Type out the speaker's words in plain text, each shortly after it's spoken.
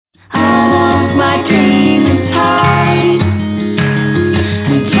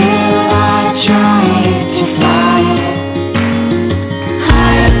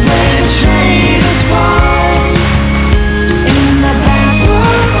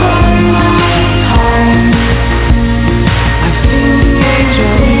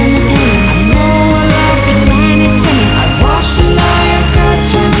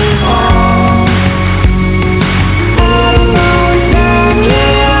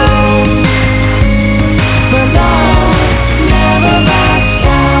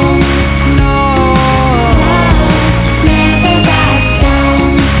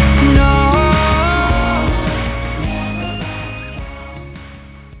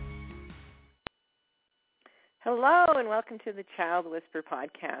welcome to the Child Whisper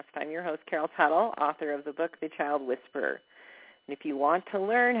podcast. I'm your host, Carol Tuttle, author of the book, The Child Whisperer. And if you want to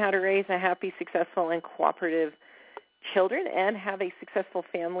learn how to raise a happy, successful, and cooperative children and have a successful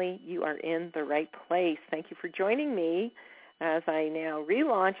family, you are in the right place. Thank you for joining me as I now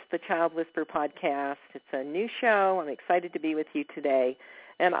relaunch the Child Whisper podcast. It's a new show. I'm excited to be with you today,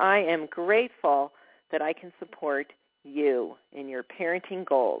 and I am grateful that I can support you in your parenting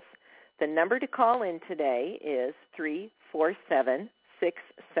goals. The number to call in today is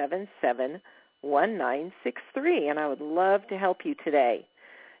 347-677-1963, and I would love to help you today.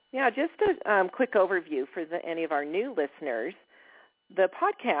 Now, just a quick overview for any of our new listeners. The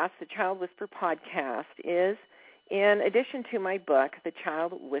podcast, the Child Whisper podcast, is in addition to my book, the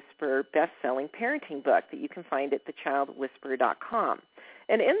Child Whisper best-selling parenting book that you can find at thechildwhisperer.com.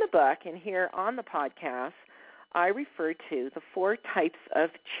 And in the book, and here on the podcast, I refer to the 4 types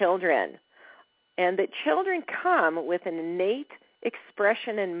of children, and that children come with an innate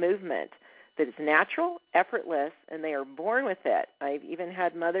expression and movement that is natural, effortless, and they are born with it. I've even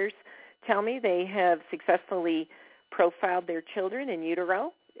had mothers tell me they have successfully profiled their children in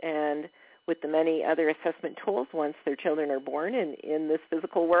utero and with the many other assessment tools once their children are born, and in this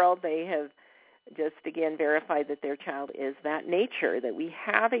physical world they have just again verified that their child is that nature, that we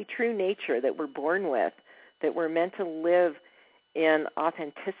have a true nature that we're born with, that we're meant to live in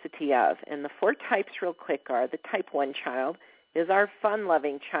authenticity of. And the 4 types real quick are: the type 1 child is our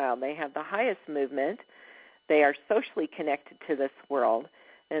fun-loving child. They have the highest movement. They are socially connected to this world,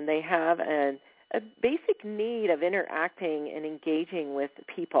 and they have a basic need of interacting and engaging with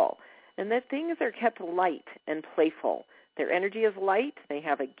people. And that things are kept light and playful. Their energy is light. They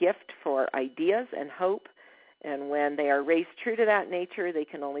have a gift for ideas and hope. And when they are raised true to that nature, they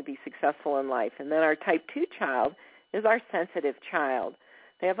can only be successful in life. And then our type 2 child is our sensitive child.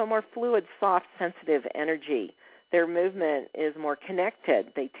 They have a more fluid, soft, sensitive energy. Their movement is more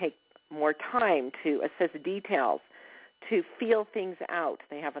connected. They take more time to assess details, to feel things out.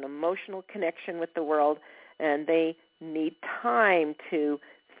 They have an emotional connection with the world, and they need time to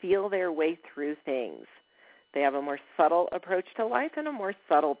feel their way through things. They have a more subtle approach to life and a more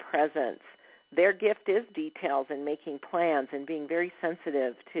subtle presence. Their gift is details and making plans and being very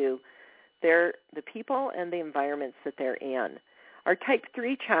sensitive to the people and the environments that they're in. Our type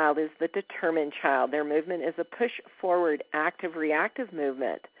 3 child is the determined child. Their movement is a push-forward, active, reactive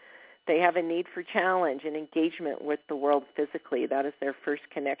movement. They have a need for challenge and engagement with the world physically. That is their first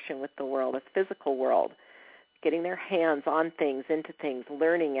connection with the world, a physical world, getting their hands on things, into things,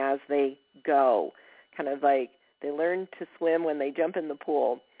 learning as they go, kind of like they learn to swim when they jump in the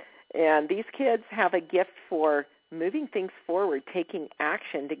pool. And these kids have a gift for moving things forward, taking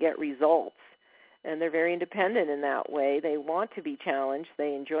action to get results. And they're very independent in that way. They want to be challenged.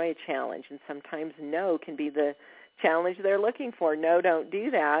 They enjoy a challenge. And sometimes no can be the challenge they're looking for. No, don't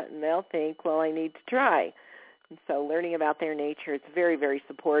do that. And they'll think, well, I need to try. And so learning about their nature, it's very, very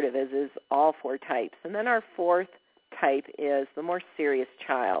supportive, as is all 4 types. And then our 4th type is the more serious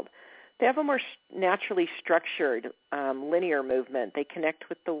child. They have a more naturally structured, linear movement. They connect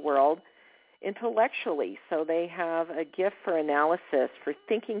with the world intellectually, so they have a gift for analysis, for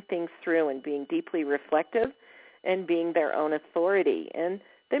thinking things through and being deeply reflective and being their own authority. And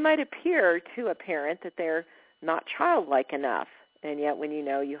they might appear to a parent that they're not childlike enough, and yet when you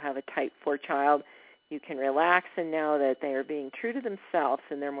know you have a type 4 child, you can relax and know that they are being true to themselves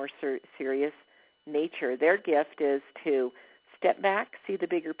in their more serious nature. Their gift is to step back, see the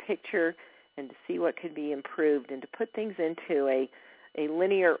bigger picture, and to see what could be improved, and to put things into a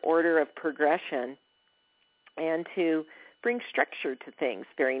linear order of progression, and to bring structure to things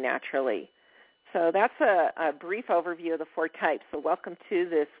very naturally. So that's a brief overview of the 4 types. So welcome to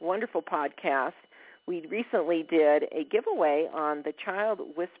this wonderful podcast. We recently did a giveaway on the Child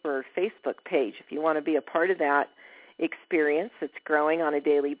Whisperer Facebook page. If you want to be a part of that experience, it's growing on a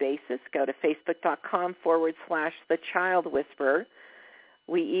daily basis. Go to facebook.com/The Child Whisperer.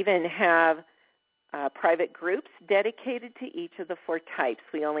 We even have private groups dedicated to each of the 4 types.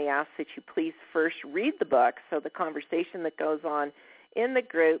 We only ask that you please first read the book so the conversation that goes on in the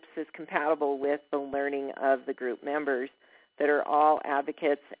groups is compatible with the learning of the group members that are all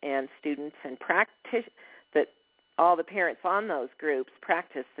advocates and students and that all the parents on those groups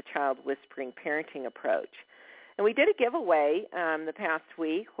practice the child whispering parenting approach. And we did a giveaway the past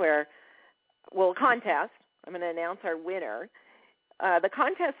week a contest. I'm going to announce our winner. The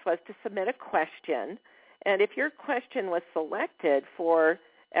contest was to submit a question, and if your question was selected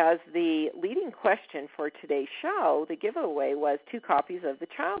as the leading question for today's show, the giveaway was 2 copies of the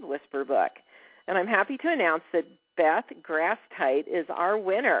Child Whisper book. And I'm happy to announce that Beth Grasstite is our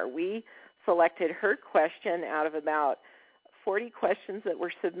winner. We selected her question out of about 40 questions that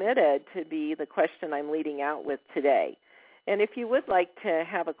were submitted to be the question I'm leading out with today. And if you would like to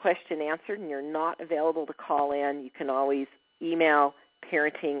have a question answered and you're not available to call in, you can always email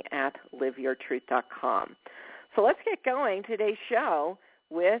parenting@liveyourtruth.com. So let's get going today's show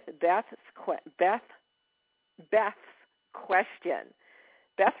with Beth's question.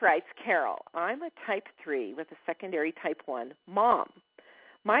 Beth writes, Carol, I'm a type 3 with a secondary type 1 mom.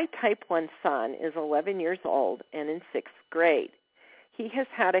 My type 1 son is 11 years old and in 6th grade. He has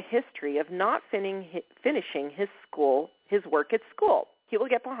had a history of not finishing his work at school. He will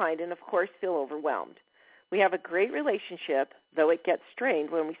get behind and, of course, feel overwhelmed. We have a great relationship, though it gets strained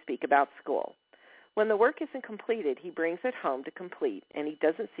when we speak about school. When the work isn't completed, he brings it home to complete, and he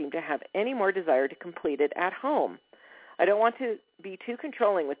doesn't seem to have any more desire to complete it at home. I don't want to be too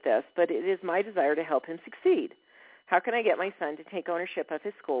controlling with this, but it is my desire to help him succeed. How can I get my son to take ownership of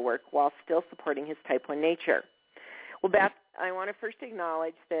his schoolwork while still supporting his type 1 nature? Well, Beth, I want to first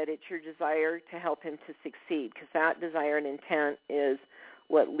acknowledge that it's your desire to help him to succeed, because that desire and intent is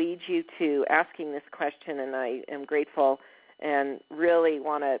what leads you to asking this question, and I am grateful and really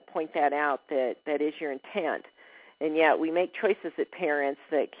want to point that out, that is your intent. And yet we make choices as parents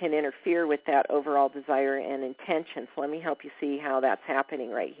that can interfere with that overall desire and intention. So let me help you see how that's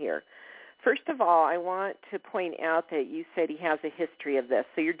happening right here. First of all, I want to point out that you said he has a history of this.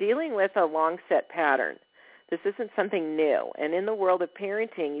 So you're dealing with a long-set pattern. This isn't something new. And in the world of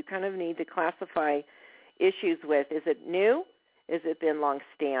parenting, you kind of need to classify issues with, is it new? Has it been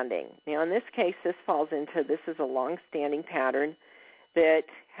long-standing? Now, in this case, this is a long-standing pattern that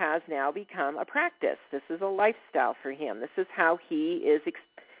has now become a practice. This is a lifestyle for him. This is how he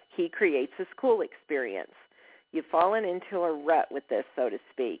creates a school experience. You've fallen into a rut with this, so to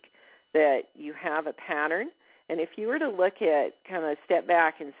speak, that you have a pattern. And if you were to look at, kind of step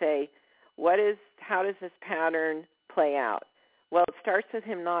back and say, how does this pattern play out? Well, it starts with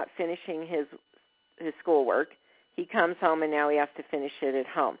him not finishing his schoolwork. He comes home and now he has to finish it at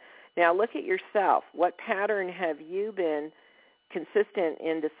home. Now look at yourself. What pattern have you been consistent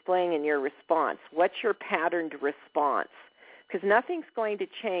in displaying in your response? What's your patterned response? Because nothing's going to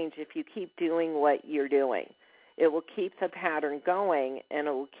change if you keep doing what you're doing. It will keep the pattern going, and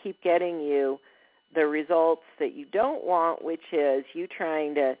it will keep getting you the results that you don't want, which is you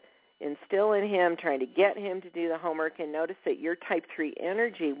trying to instill in him, trying to get him to do the homework. And notice that your type 3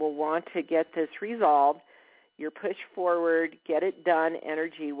 energy will want to get this resolved. Your push forward, get it done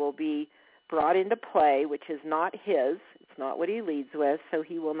energy will be brought into play, which is not his. It's not what he leads with, so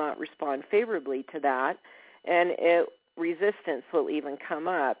he will not respond favorably to that. And resistance will even come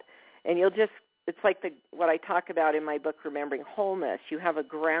up. And it's like what I talk about in my book, Remembering Wholeness. You have a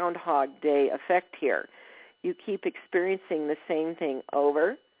Groundhog Day effect here. You keep experiencing the same thing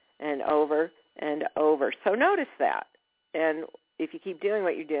over and over and over. So notice that. And if you keep doing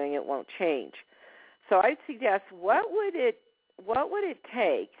what you're doing, it won't change. So I'd suggest, what would it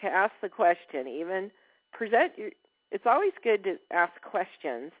take to ask the question, it's always good to ask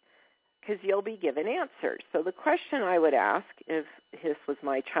questions because you'll be given answers. So the question I would ask, if this was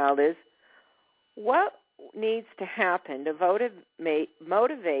my child, is, what needs to happen to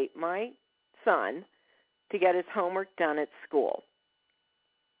motivate my son to get his homework done at school?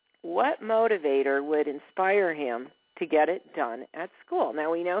 What motivator would inspire him to get it done at school?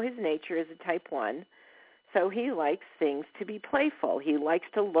 Now, we know his nature is a type 1, so he likes things to be playful. He likes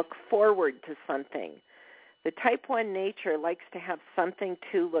to look forward to something. The type 1 nature likes to have something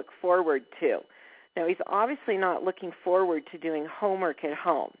to look forward to. Now, he's obviously not looking forward to doing homework at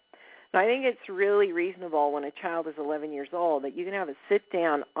home. And I think it's really reasonable when a child is 11 years old that you can have a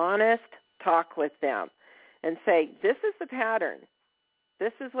sit-down, honest talk with them and say, this is the pattern.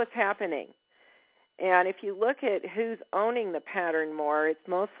 This is what's happening. And if you look at who's owning the pattern more, it's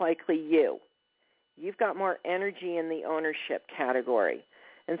most likely you. You've got more energy in the ownership category.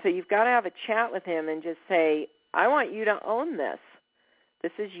 And so you've got to have a chat with him and just say, I want you to own this.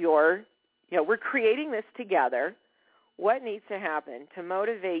 This is your we're creating this together. What needs to happen to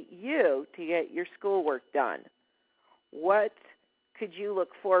motivate you to get your schoolwork done? What could you look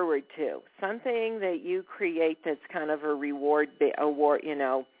forward to? Something that you create that's kind of a reward,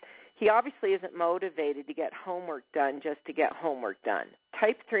 He obviously isn't motivated to get homework done just to get homework done.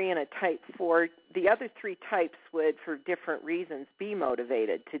 Type 3 and a type 4, the other three types would, for different reasons, be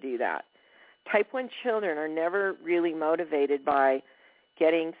motivated to do that. Type 1 children are never really motivated by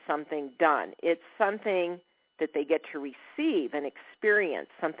getting something done. It's something that they get to receive and experience,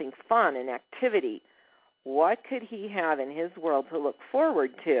 something fun, an activity. What could he have in his world to look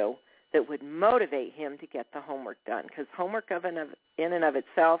forward to that would motivate him to get the homework done? Because homework in and of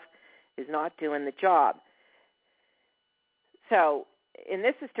itself is not doing the job. So, and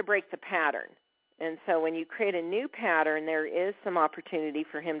this is to break the pattern. And so when you create a new pattern, there is some opportunity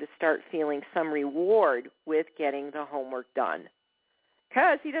for him to start feeling some reward with getting the homework done,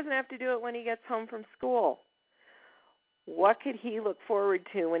 because he doesn't have to do it when he gets home from school. What could he look forward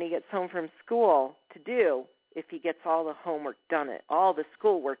to when he gets home from school to do if he gets all the homework done, all the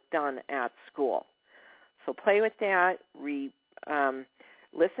schoolwork done at school? So play with that.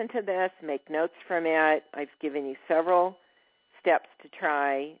 Listen to this. Make notes from it. I've given you several steps to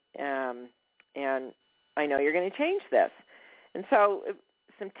try, and I know you're going to change this. And so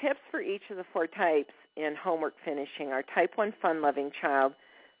some tips for each of the 4 types in homework finishing. Our type 1 fun-loving child,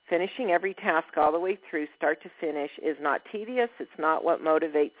 finishing every task all the way through, start to finish, is not tedious. It's not what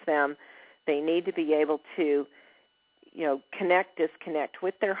motivates them. They need to be able to, connect, disconnect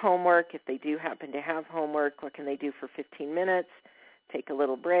with their homework. If they do happen to have homework, what can they do for 15 minutes? Take a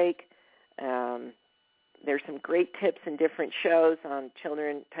little break. There's some great tips in different shows on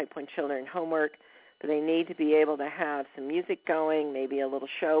type 1 children homework, but they need to be able to have some music going, maybe a little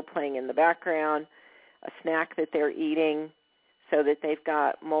show playing in the background, a snack that they're eating, so that they've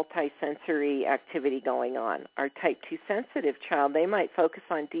got multi-sensory activity going on. Our type 2 sensitive child, they might focus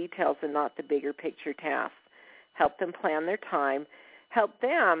on details and not the bigger picture tasks. Help them plan their time. Help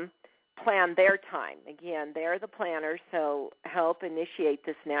them plan their time. Again, they're the planners, so help initiate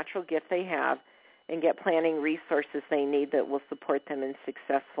this natural gift they have and get planning resources they need that will support them in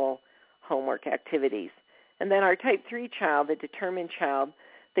successful homework activities. And then our type 3 child, the determined child,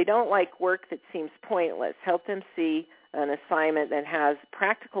 they don't like work that seems pointless. Help them see an assignment that has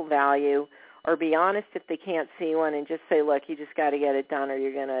practical value, or be honest if they can't see one and just say, look, you just got to get it done or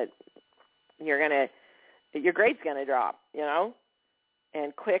your grade's going to drop,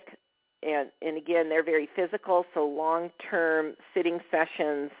 and quick. And again, they're very physical, so long-term sitting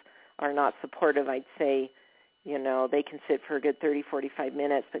sessions are not supportive. I'd say, they can sit for a good 30, 45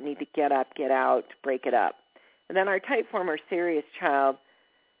 minutes, but need to get up, get out, break it up. And then our type 4 more serious child,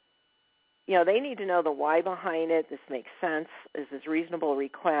 they need to know the why behind it. This makes sense. This is a reasonable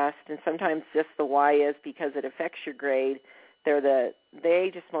request. And sometimes just the why is because it affects your grade.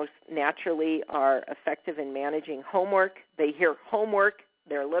 They just most naturally are effective in managing homework. They hear homework.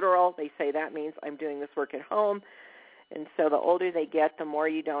 They're literal. They say that means I'm doing this work at home. And so the older they get, the more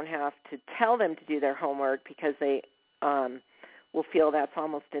you don't have to tell them to do their homework, because they will feel that's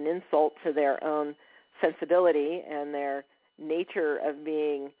almost an insult to their own sensibility and their nature of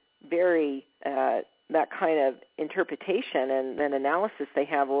being very that kind of interpretation and then analysis they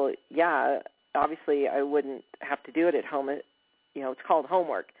have. Well, yeah, obviously I wouldn't have to do it at home. It's called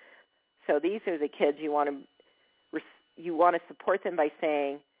homework. So these are the kids you want to support them by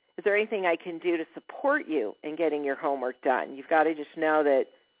saying, is there anything I can do to support you in getting your homework done? You've got to just know that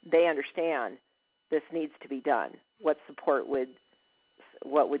they understand this needs to be done. What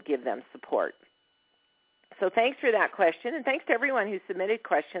would give them support? So thanks for that question, and thanks to everyone who submitted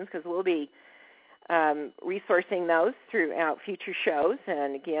questions, because we'll be resourcing those throughout future shows,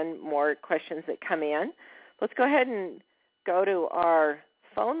 and again, more questions that come in. Let's go ahead and go to our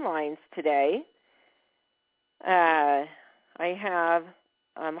phone lines today. I have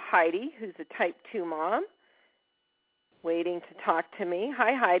Heidi, who's a type 2 mom, waiting to talk to me.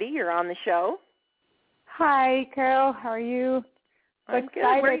 Hi, Heidi. You're on the show. Hi, Carol. How are you? I'm good.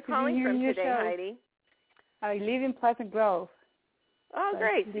 Where are you calling from today, Heidi? I live in Pleasant Grove. Oh,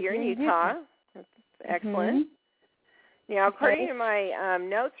 great. So you're in Utah. That's excellent. Mm-hmm. Now, according to my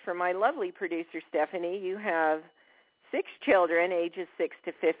notes from my lovely producer, Stephanie, you have 6 children, ages 6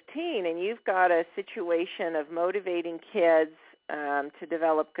 to 15, and you've got a situation of motivating kids to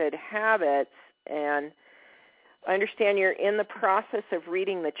develop good habits. And I understand you're in the process of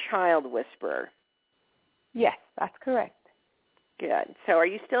reading The Child Whisperer. Yes, that's correct. Good. So are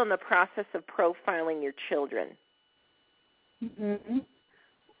you still in the process of profiling your children? Mm-hmm.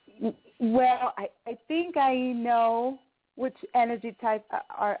 Well, I think I know which energy type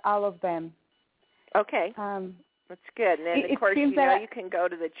are all of them. Okay. That's good. And then, of course, you can go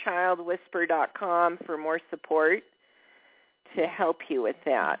to thechildwhisper.com for more support to help you with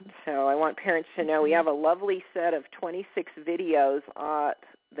that. So I want parents to know we have a lovely set of 26 videos at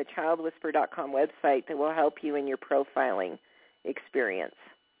the childwhisper.com website that will help you in your profiling experience.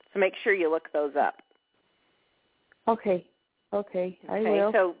 So make sure you look those up. Okay, I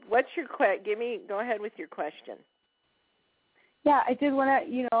will. So what's your go ahead with your question. Yeah, I did want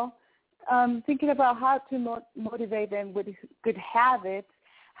to, thinking about how to motivate them with good habits.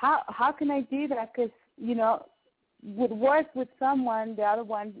 How can I do that? Because, would work with someone, the other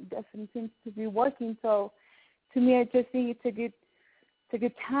one doesn't seem to be working. So to me, I just think it's a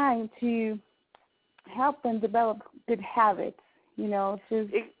good time to help them develop good habits.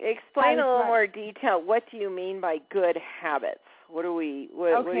 Explain a little more detail. What do you mean by good habits? What are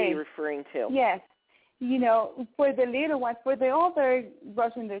you referring to? Yes. For the little ones, for the older,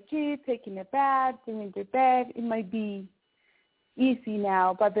 brushing their teeth, taking a bath, doing their bed, it might be easy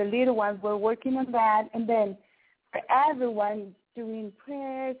now. But the little ones, we're working on that. And then for everyone, doing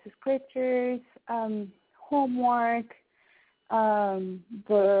prayers, scriptures, homework,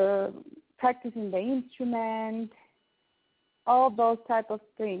 the practicing the instrument, all those type of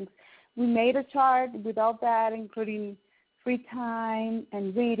things. We made a chart with all that, including free time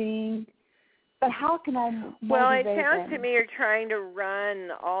and reading. But how can I motivate them? Well, it sounds to me you're trying to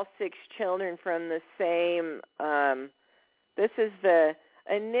run all 6 children from the same.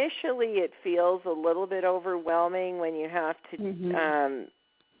 Initially it feels a little bit overwhelming when you have to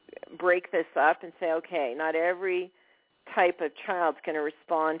break this up and say, okay, not every type of child's going to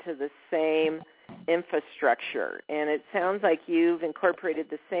respond to the same infrastructure. And it sounds like you've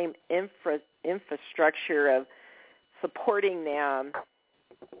incorporated the same infrastructure of supporting them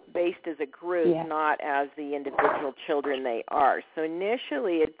based as a group, not as the individual children they are. So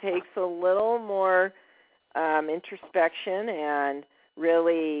initially it takes a little more introspection and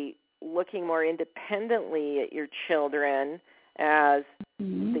really looking more independently at your children as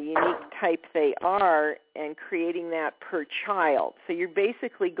the unique type they are and creating that per child. So you're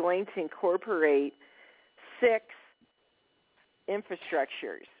basically going to incorporate 6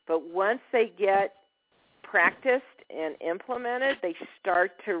 infrastructures. But once they get practiced and implemented, they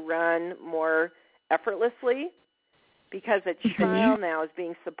start to run more effortlessly because a child now is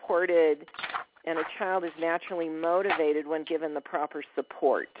being supported and a child is naturally motivated when given the proper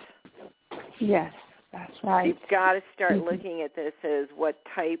support. Yes, that's right. You've got to start looking at this as what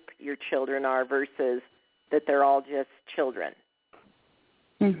type your children are versus that they're all just children.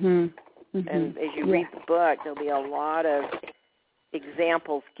 And as you read the book, there'll be a lot of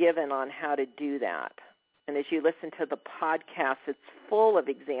examples given on how to do that. And as you listen to the podcast, it's full of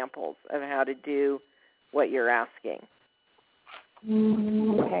examples of how to do what you're asking.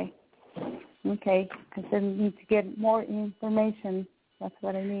 Okay. I said need to get more information. That's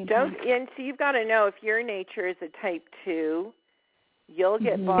what I need. And so you've got to know if your nature is a type 2, you'll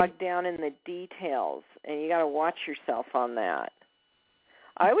get bogged down in the details, and you got to watch yourself on that.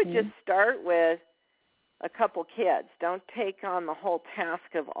 I would just start with a couple kids. Don't take on the whole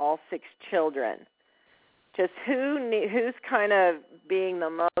task of all 6 children. Just who's kind of being the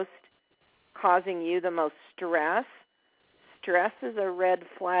most, causing you the most stress. Stress is a red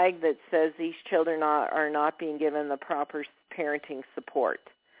flag that says these children are not being given the proper parenting support.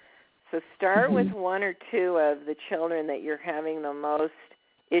 So start with 1 or 2 of the children that you're having the most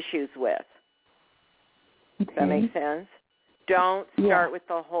issues with. Does that make sense? Don't start with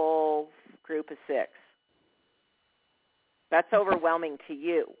the whole group of 6. That's overwhelming to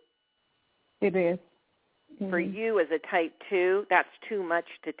you. It is. For you as a type 2, that's too much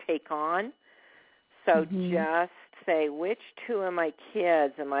to take on. So just say, which 2 of my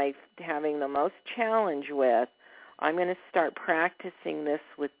kids am I having the most challenge with? I'm going to start practicing this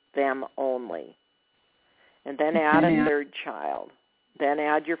with them only. And then add a 3rd child. Then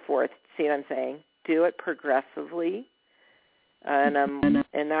add your 4th. See what I'm saying? Do it progressively. And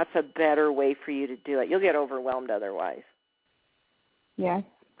that's a better way for you to do it. You'll get overwhelmed otherwise. Yes,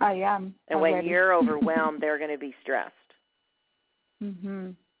 I am. And already. When you're overwhelmed, they're going to be stressed.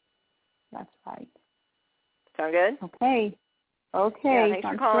 That's right. Sound good? Okay. Yeah, thanks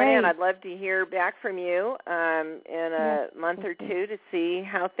for calling in. I'd love to hear back from you in a month or 2 to see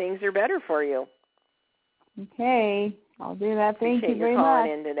how things are better for you. Okay. I'll do that. Thank you very much. Appreciate your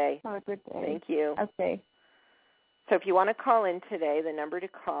calling in today. Have a good day. Thank you. Okay. So if you want to call in today, the number to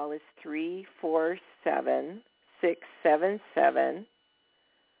call is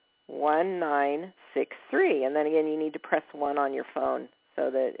 347-677-1963. And then again, you need to press 1 on your phone so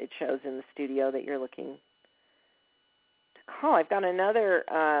that it shows in the studio that you're looking call. I've got another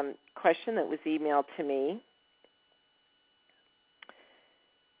question that was emailed to me.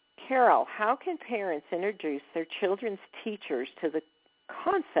 Carol, how can parents introduce their children's teachers to the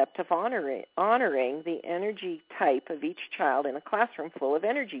concept of honoring the energy type of each child in a classroom full of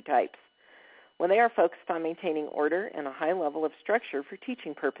energy types when they are focused on maintaining order and a high level of structure for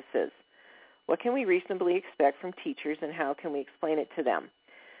teaching purposes? What can we reasonably expect from teachers, and how can we explain it to them?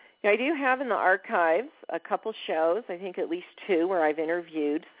 Now, I do have in the archives a couple shows, I think at least 2, where I've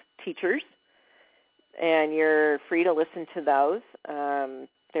interviewed teachers, and you're free to listen to those.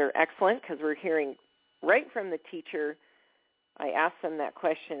 They're excellent because we're hearing right from the teacher. I asked them that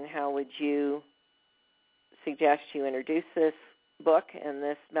question, how would you suggest you introduce this book and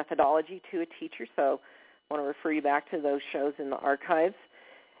this methodology to a teacher? So I want to refer you back to those shows in the archives.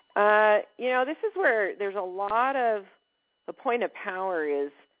 This is where there's a lot of the point of power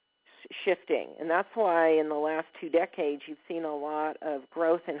is shifting, and that's why in the last 2 decades you've seen a lot of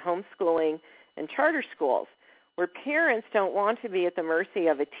growth in homeschooling and charter schools, where parents don't want to be at the mercy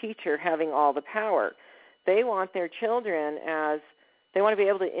of a teacher having all the power. They want their children they want to be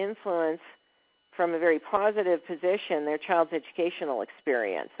able to influence from a very positive position their child's educational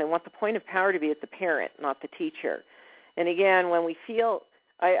experience. They want the point of power to be at the parent, not the teacher. And again, when we feel,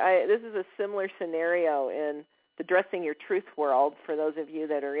 this is a similar scenario in the Dressing Your Truth world. For those of you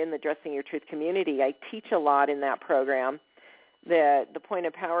that are in the Dressing Your Truth community, I teach a lot in that program that the point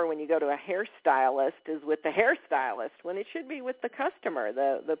of power when you go to a hairstylist is with the hairstylist, when it should be with the customer,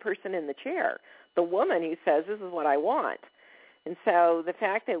 the person in the chair, the woman who says, this is what I want. And so the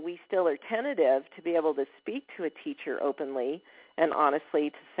fact that we still are tentative to be able to speak to a teacher openly and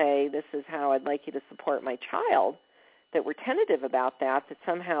honestly to say, this is how I'd like you to support my child, that we're tentative about that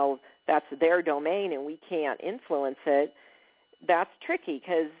somehow that's their domain and we can't influence it, that's tricky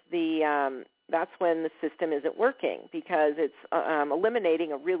because that's when the system isn't working, because it's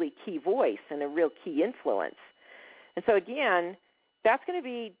eliminating a really key voice and a real key influence. And so, again, that's going to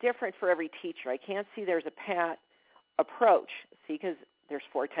be different for every teacher. I can't see there's a pat approach, because there's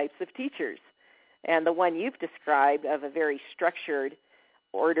 4 types of teachers. And the one you've described of a very structured,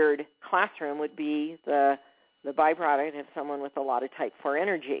 ordered classroom would be the byproduct of someone with a lot of type 4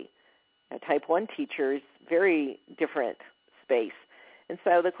 energy. A type 1 teacher is very different space. And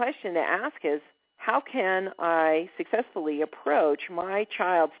so the question to ask is, how can I successfully approach my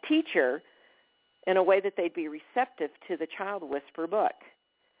child's teacher in a way that they'd be receptive to the Child Whisper book?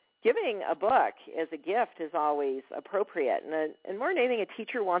 Giving a book as a gift is always appropriate. And more than anything, a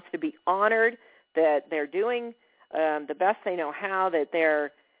teacher wants to be honored that they're doing the best they know how, that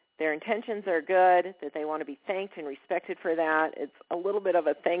their intentions are good, that they want to be thanked and respected for that. It's a little bit of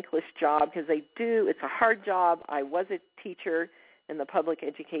a thankless job because it's a hard job. I was a teacher in the public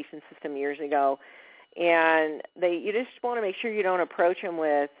education system years ago, and you just want to make sure you don't approach them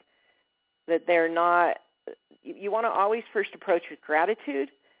with that they're not. You want to always first approach with gratitude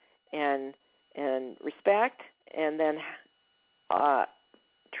and respect, and then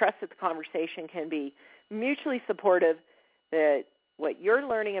trust that the conversation can be mutually supportive, that what you're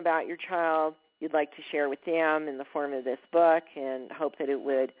learning about your child you'd like to share with them in the form of this book, and hope that it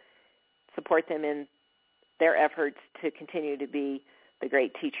would support them in their efforts to continue to be the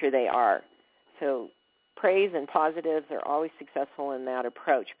great teacher they are. So praise and positives are always successful in that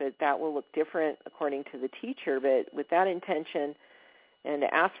approach, but that will look different according to the teacher. But with that intention and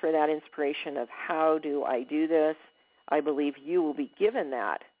to ask for that inspiration of how do I do this, I believe you will be given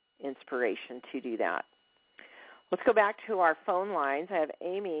that inspiration to do that. Let's go back to our phone lines. I have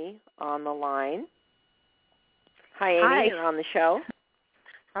Amy on the line. Hi, Amy. Hi. You're on the show.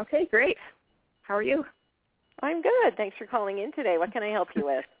 Okay, great. How are you? I'm good. Thanks for calling in today. What can I help you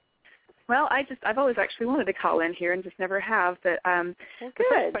with? Well, I've always actually wanted to call in here and just never have. But well, the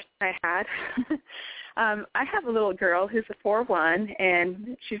first question I had, I have a little girl who's a 4-1,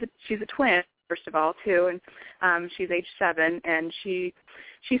 and she's a twin, first of all, too, and she's age 7, and she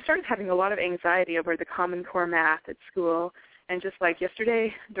started having a lot of anxiety over the Common Core math at school. And just like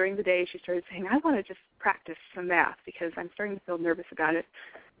yesterday, during the day, she started saying, I want to just practice some math because I'm starting to feel nervous about it.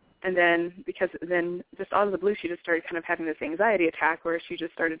 And then just out of the blue, she just started kind of having this anxiety attack where she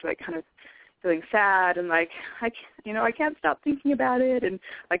just started like kind of feeling sad and like, I can't stop thinking about it. And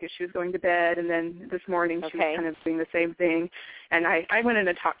like as she was going to bed, and then this morning she was kind of doing the same thing. And I went in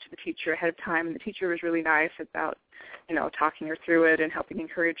and talked to the teacher ahead of time, and the teacher was really nice about, talking her through it and helping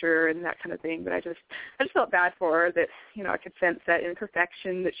encourage her and that kind of thing. But I just felt bad for her that, I could sense that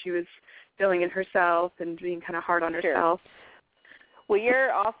imperfection that she was feeling in herself and being kind of hard on herself. Well,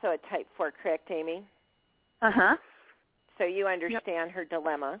 you're also a type 4, correct, Amy? Uh-huh. So you understand her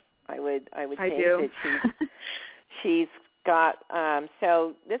dilemma. I would I think do. that she's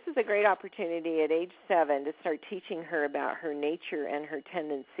So this is a great opportunity at age 7 to start teaching her about her nature and her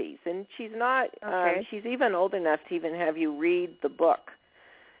tendencies. And she's not, she's even old enough to even have you read the book,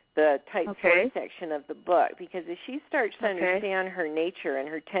 the Type 4 section of the book, because as she starts to understand her nature, and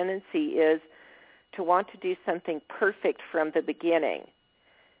her tendency is to want to do something perfect from the beginning.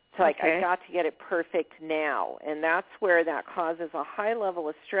 So like, I've got to get it perfect now. And that's where that causes a high level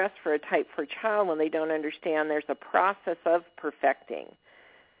of stress for a Type 4 child when they don't understand there's a process of perfecting.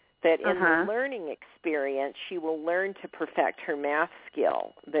 That in the learning experience, she will learn to perfect her math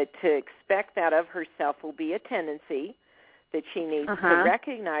skill. That to expect that of herself will be a tendency that she needs to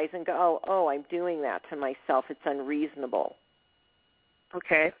recognize and go, oh, I'm doing that to myself. It's unreasonable.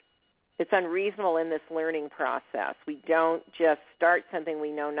 Okay. It's unreasonable in this learning process. We don't just start something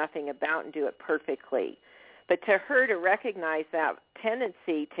we know nothing about and do it perfectly. But to her to recognize that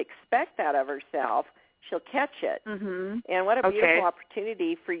tendency to expect that of herself, she'll catch it. And what a beautiful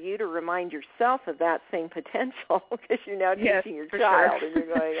opportunity for you to remind yourself of that same potential, because you're now teaching your child, and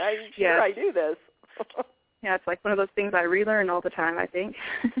you're going, I'm sure I do this. Yeah, it's like one of those things I relearn all the time, I think.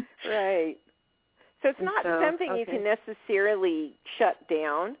 Right. So it's not something you can necessarily shut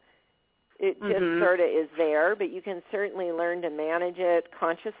down. It just sort of is there, but you can certainly learn to manage it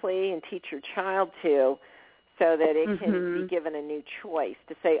consciously and teach your child to, so that it can be given a new choice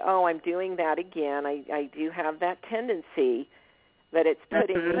to say, oh, I'm doing that again. I do have that tendency, that it's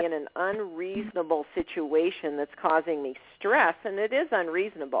putting me in an unreasonable situation that's causing me stress, and it is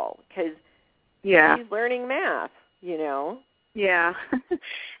unreasonable because she's learning math, you know. Yeah,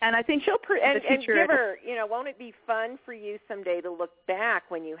 and I think she'll and give her, you know, won't it be fun for you someday to look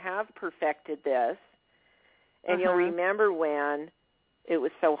back when you have perfected this, and you'll remember when it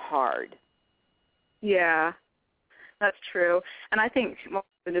was so hard. Yeah, that's true. And I think most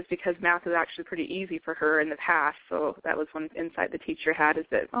of it is because math is actually pretty easy for her in the past, so that was one insight the teacher had, is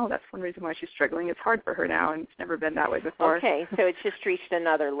that, oh, that's one reason why she's struggling. It's hard for her now, and it's never been that way before. Okay, so it's just reached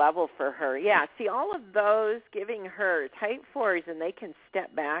another level for her. Yeah, see, all of those giving her Type 4s, and they can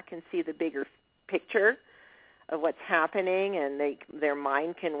step back and see the bigger picture of what's happening, and their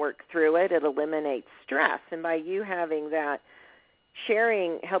mind can work through it. It eliminates stress. And by you having that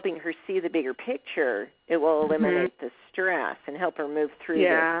sharing, helping her see the bigger picture, it will eliminate the stress and help her move through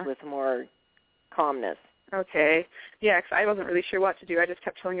this with more calmness. Okay. Yeah, because I wasn't really sure what to do. I just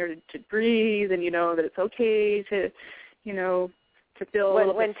kept telling her to breathe and, you know, that it's okay to, you know, to feel a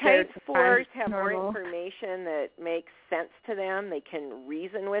little when bit scared. Type 4s have more information that makes sense to them, they can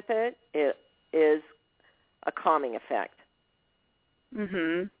reason with it, it is a calming effect.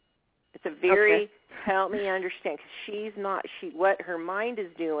 It's a very, help me understand, because what her mind is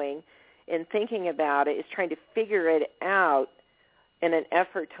doing in thinking about it is trying to figure it out in an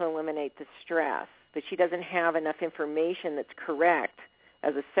effort to eliminate the stress. But she doesn't have enough information that's correct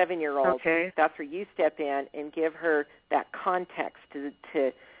as a 7-year-old. That's where you step in and give her that context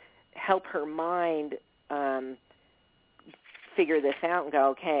to help her mind figure this out and go,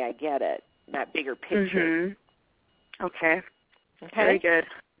 okay, I get it, that bigger picture. Okay. Very good.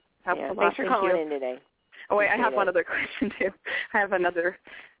 Thanks for calling in today. Oh, wait, I have one other question, too. I have another.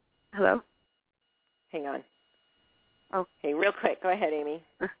 Hello? Hang on. Oh. Okay, real quick. Go ahead, Amy.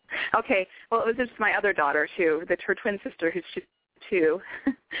 Okay. Well, it was just my other daughter, too, her twin sister, who's 2.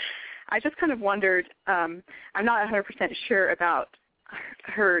 I just kind of wondered, I'm not 100% sure about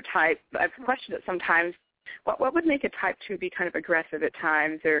her type. I've questioned it sometimes. What would make a Type 2 be kind of aggressive at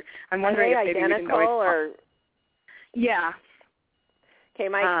times? Or I'm wondering if maybe identical we didn't always... Yeah. Okay,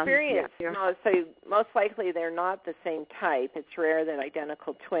 my experience, so most likely they're not the same type. It's rare that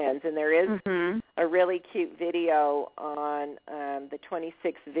identical twins. And there is a really cute video on the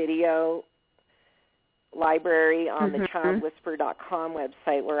 26 video library on the childwhisper.com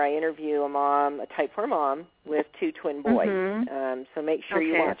website where I interview a Type 4 mom with 2 twin boys. So make sure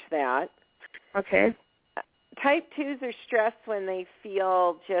you watch that. Okay. Type 2s are stressed when they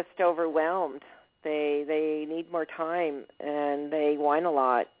feel just overwhelmed. They need more time, and they whine a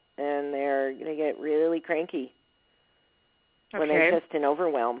lot, and they get really cranky when they're just in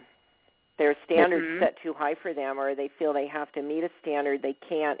overwhelm. Their standards set too high for them, or they feel they have to meet a standard they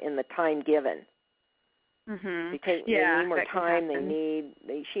can't in the time given. They need more time.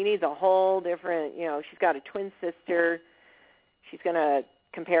 She needs a whole different, she's got a twin sister. She's going to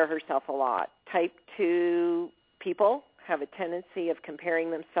compare herself a lot. Type 2 people have a tendency of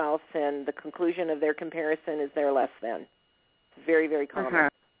comparing themselves, and the conclusion of their comparison is they're less than. It's very, very common.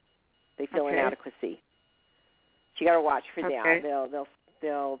 They feel inadequacy. So you got to watch for that.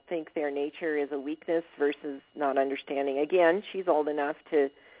 They'll think their nature is a weakness versus not understanding. Again, she's old enough to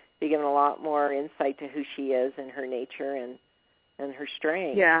be given a lot more insight to who she is and her nature and her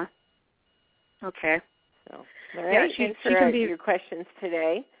strength. Yeah. Okay. So, all right. Yeah, Thanks she for can be your questions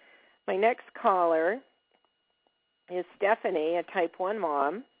today. My next caller is Stephanie, a type 1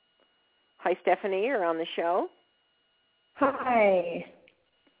 mom. Hi, Stephanie. You're on the show. Hi.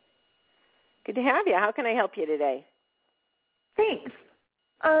 Good to have you. How can I help you today? Thanks.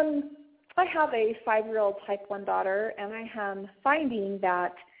 I have a 5-year-old type 1 daughter, and I am finding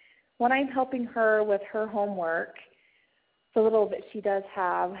that when I'm helping her with her homework, the little that she does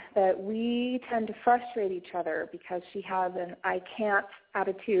have, that we tend to frustrate each other because she has an I can't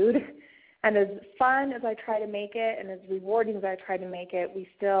attitude. And as fun as I try to make it and as rewarding as I try to make it, we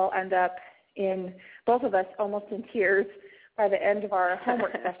still end up in, both of us, almost in tears by the end of our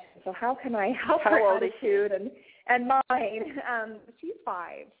homework session. So how can I help her attitude and mine? She's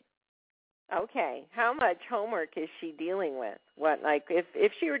 5. Okay. How much homework is she dealing with? What, like,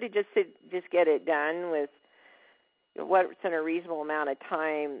 if she were to just get it done with, what's in a reasonable amount of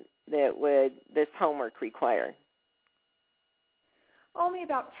time that would this homework require? Only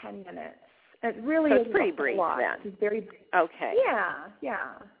about 10 minutes. It really so is it's pretty brief then. It's very brief. Okay. Yeah.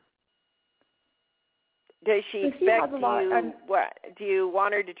 Does she expect you? What do you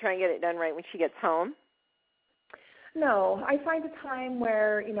want her to try and get it done right when she gets home? No, I find a time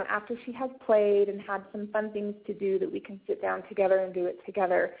where, after she has played and had some fun things to do, that we can sit down together and do it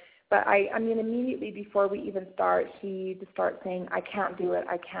together. But I mean, immediately before we even start, she just starts saying, I can't do it,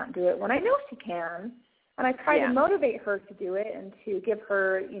 when I know she can. And I try to motivate her to do it and to give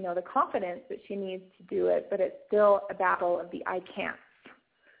her, the confidence that she needs to do it, but it's still a battle of the I can't.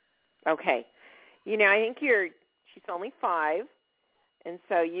 Okay. I think she's only 5. And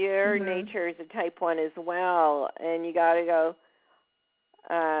so your nature is a type 1 as well, and you got to go,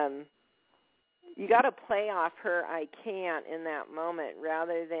 you got to play off her I can't in that moment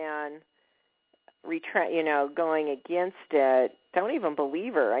rather than going against it. Don't even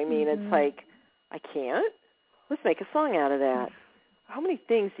believe her. I mean, it's like, I can't? Let's make a song out of that. How many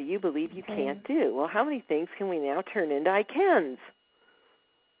things do you believe you can't do? Well, how many things can we now turn into I cans?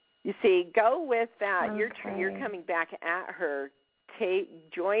 You see, go with that. Okay. You're coming back at her.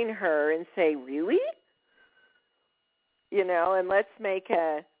 Join her and say, really? And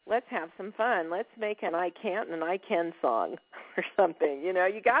let's have some fun. Let's make an I can't and an I can song or something. You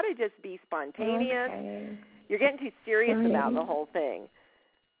got to just be spontaneous. Okay. You're getting too serious about the whole thing.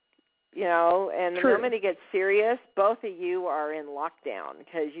 And the moment it gets serious, both of you are in lockdown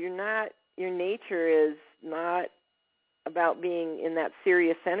because your nature is not about being in that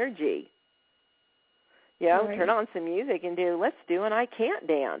serious energy. Turn on some music and let's do an I can't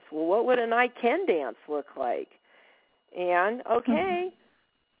dance. Well, what would an I can dance look like? And,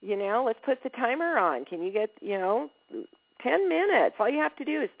 let's put the timer on. Can you get, 10 minutes? All you have to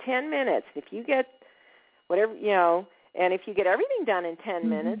do is 10 minutes. If you get whatever, and if you get everything done in 10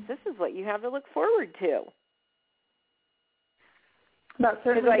 minutes, this is what you have to look forward to. That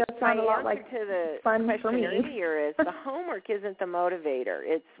certainly does sound a lot like to the fun question for me. Earlier is the homework isn't the motivator.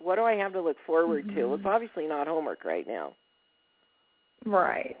 It's what do I have to look forward to? Well, it's obviously not homework right now.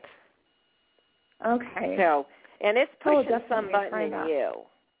 Right. Okay. So, and it's pushing some button in you.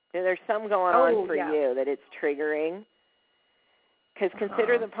 There's some going on for you that it's triggering. Because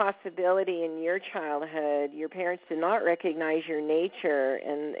consider the possibility in your childhood, your parents did not recognize your nature,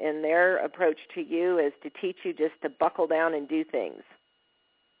 and their approach to you is to teach you just to buckle down and do things.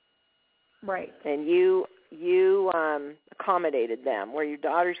 Right. And you accommodated them, where your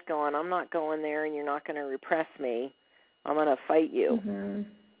daughter's going, I'm not going there, and you're not going to repress me. I'm going to fight you.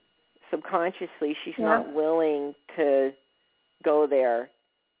 Subconsciously, she's not willing to go there,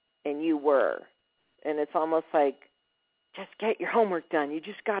 and you were. And it's almost like, just get your homework done. You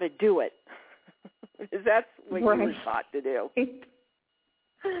just got to do it. Because that's what you were taught to do.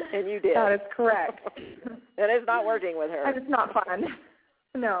 And you did. That is correct. And it's not working with her. And it's not fun.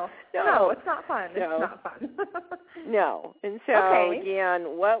 No, it's not fun. It's not fun. No. And so,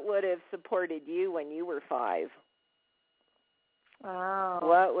 again, what would have supported you when you were 5? Wow.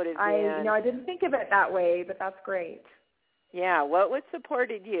 What would have been? I didn't think of it that way, but that's great. Yeah, what would have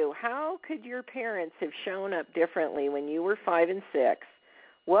supported you? How could your parents have shown up differently when you were 5 and 6?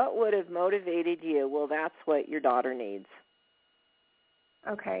 What would have motivated you? Well, that's what your daughter needs.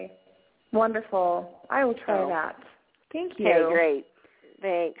 Okay. Wonderful. I will try that. Thank you. Okay, great.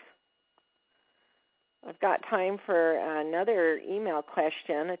 Thanks. I've got time for another email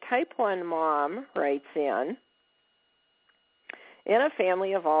question. A type 1 mom writes in a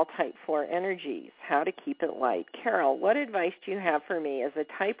family of all type 4 energies, how to keep it light. Carol, what advice do you have for me as a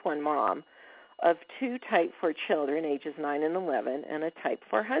type 1 mom of 2 Type 4 children, ages 9 and 11, and a Type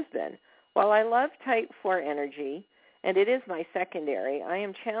 4 husband. While I love Type 4 energy, and it is my secondary, I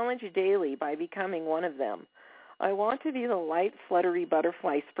am challenged daily by becoming one of them. I want to be the light, fluttery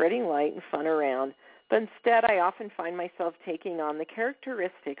butterfly spreading light and fun around, but instead I often find myself taking on the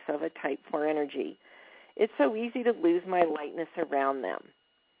characteristics of a Type 4 energy. It's so easy to lose my lightness around them.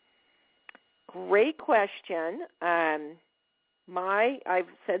 Great question. I've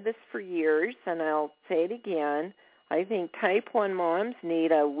said this for years, and I'll say it again. I think Type 1 moms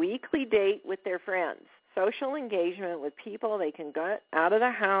need a weekly date with their friends, social engagement with people they can get out of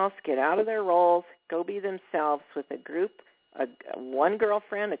the house, get out of their roles, go be themselves with a group, one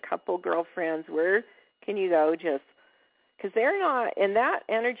girlfriend, a couple girlfriends. Where can you go? Just because they're not, and that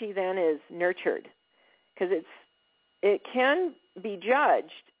energy then is nurtured, because it can be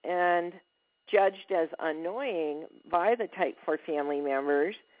judged and judged as annoying by the Type 4 family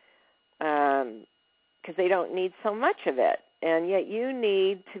members because they don't need so much of it. And yet you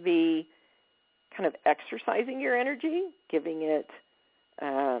need to be kind of exercising your energy, giving it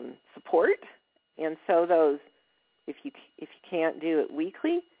support. And so those, if you can't do it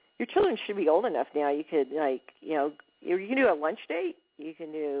weekly, your children should be old enough now. You could, you can do a lunch date. You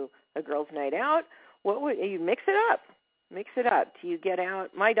can do a girls' night out. What would you mix it up? Mix it up. Do you get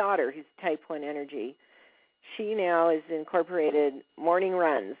out? My daughter, who's Type 1 energy, she now has incorporated morning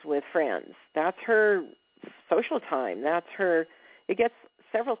runs with friends. That's her social time. It gets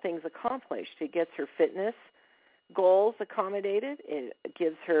several things accomplished. It gets her fitness goals accommodated. It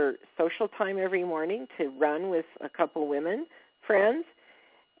gives her social time every morning to run with a couple women friends.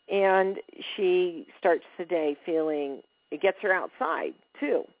 And she starts the day feeling, it gets her outside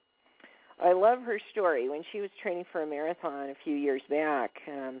too. I love her story. When she was training for a marathon a few years back,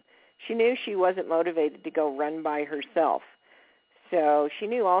 she knew she wasn't motivated to go run by herself. So she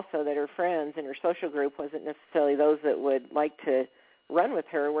knew also that her friends in her social group wasn't necessarily those that would like to run with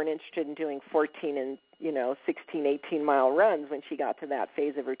her, weren't interested in doing 14 and 16, 18-mile runs when she got to that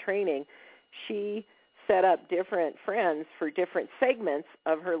phase of her training. She set up different friends for different segments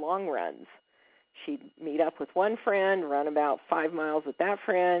of her long runs. She'd meet up with one friend, run about 5 miles with that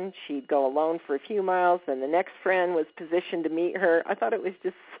friend. She'd go alone for a few miles, and the next friend was positioned to meet her. I thought it was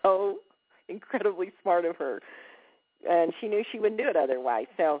just so incredibly smart of her, and she knew she wouldn't do it otherwise.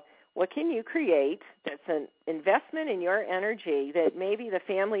 So what can you create that's an investment in your energy that maybe the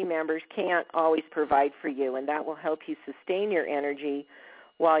family members can't always provide for you, and that will help you sustain your energy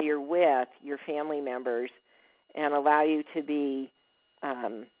while you're with your family members and allow you to be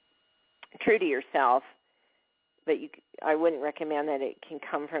true to yourself, but I wouldn't recommend that it can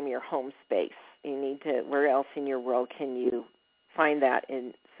come from your home space. You need to, where else in your world can you find that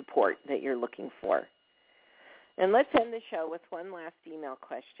in support that you're looking for? And let's end the show with one last email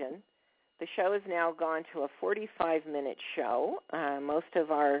question. The show has now gone to a 45-minute show.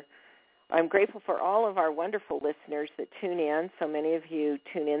 I'm grateful for all of our wonderful listeners that tune in. So many of you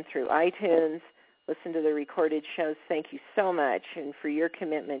tune in through iTunes, listen to the recorded shows. Thank you so much, and for your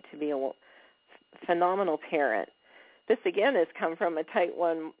commitment to be a phenomenal parent. This, again, has come from a Type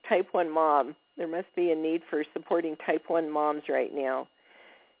 1 mom. There must be a need for supporting Type 1 moms right now.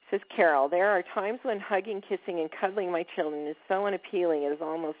 It says, Carol, there are times when hugging, kissing, and cuddling my children is so unappealing it is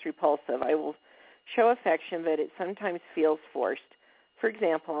almost repulsive. I will show affection, but it sometimes feels forced. For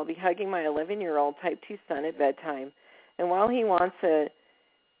example, I'll be hugging my 11-year-old Type 2 son at bedtime, and while he wants a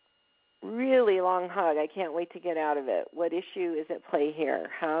really long hug, I can't wait to get out of it. What issue is at play here?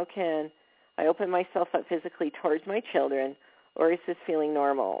 How can I open myself up physically towards my children, or is this feeling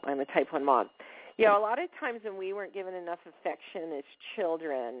normal? I'm a Type 1 mom. A lot of times when we weren't given enough affection as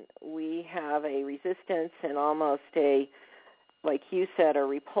children, we have a resistance and almost a, like you said, a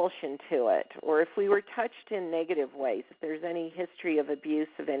repulsion to it. Or if we were touched in negative ways, if there's any history of abuse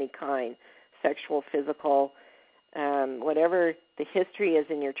of any kind, sexual, physical, whatever the history is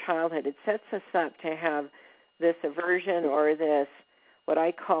in your childhood, it sets us up to have this aversion or this, what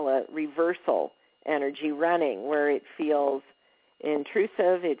I call a reversal energy running, where it feels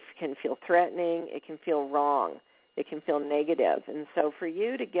intrusive, it can feel threatening, it can feel wrong, it can feel negative. And so for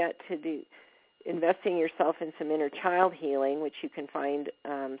you to get to do investing yourself in some inner child healing, which you can find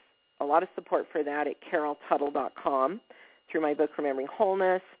a lot of support for that at caroltuttle.com through my book Remembering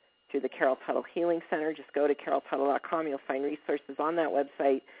Wholeness, through the Carol Tuttle Healing Center. Just go to caroltuttle.com. You'll find resources on that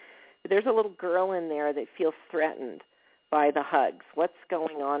website. But there's a little girl in there that feels threatened by the hugs. What's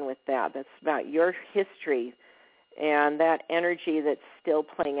going on with that? That's about your history and that energy that's still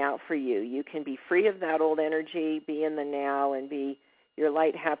playing out for you. You can be free of that old energy, be in the now, and be your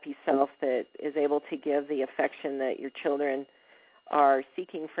light, happy self that is able to give the affection that your children are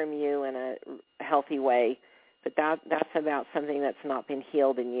seeking from you in a healthy way, but that's about something that's not been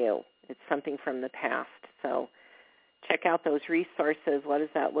healed in you. It's something from the past. So check out those resources. What is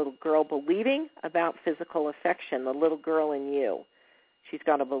that little girl believing about physical affection, the little girl in you? She's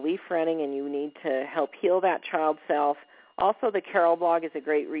got a belief running, and you need to help heal that child self. Also, the Carol blog is a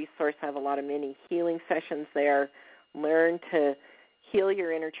great resource. I have a lot of mini healing sessions there. Learn to heal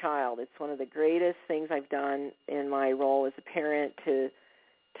your inner child. It's one of the greatest things I've done in my role as a parent to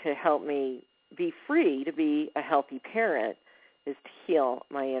help me be free to be a healthy parent, is to heal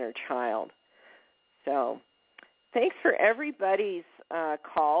my inner child. So thanks for everybody's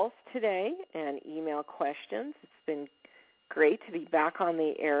calls today and email questions. It's been great to be back on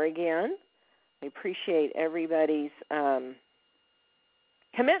the air again. I appreciate everybody's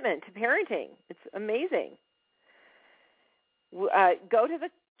commitment to parenting. It's amazing. Go to the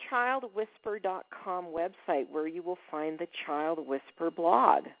childwhisper.com website where you will find the Child Whisper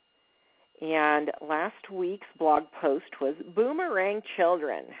blog. And last week's blog post was Boomerang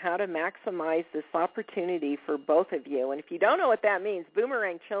Children, how to maximize this opportunity for both of you. And if you don't know what that means,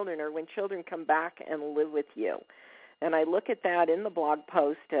 boomerang children are when children come back and live with you. And I look at that in the blog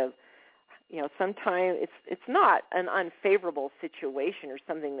post of, sometimes it's not an unfavorable situation or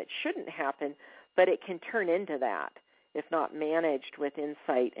something that shouldn't happen, but it can turn into that if not managed with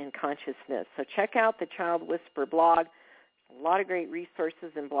insight and consciousness. So check out the Child Whisper blog. A lot of great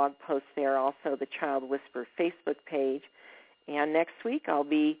resources and blog posts there, also the Child Whisper Facebook page. And next week I'll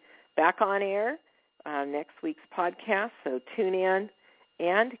be back on air, next week's podcast, so tune in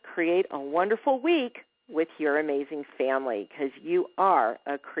and create a wonderful week with your amazing family, because you are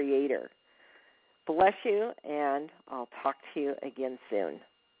a creator. Bless you, and I'll talk to you again soon.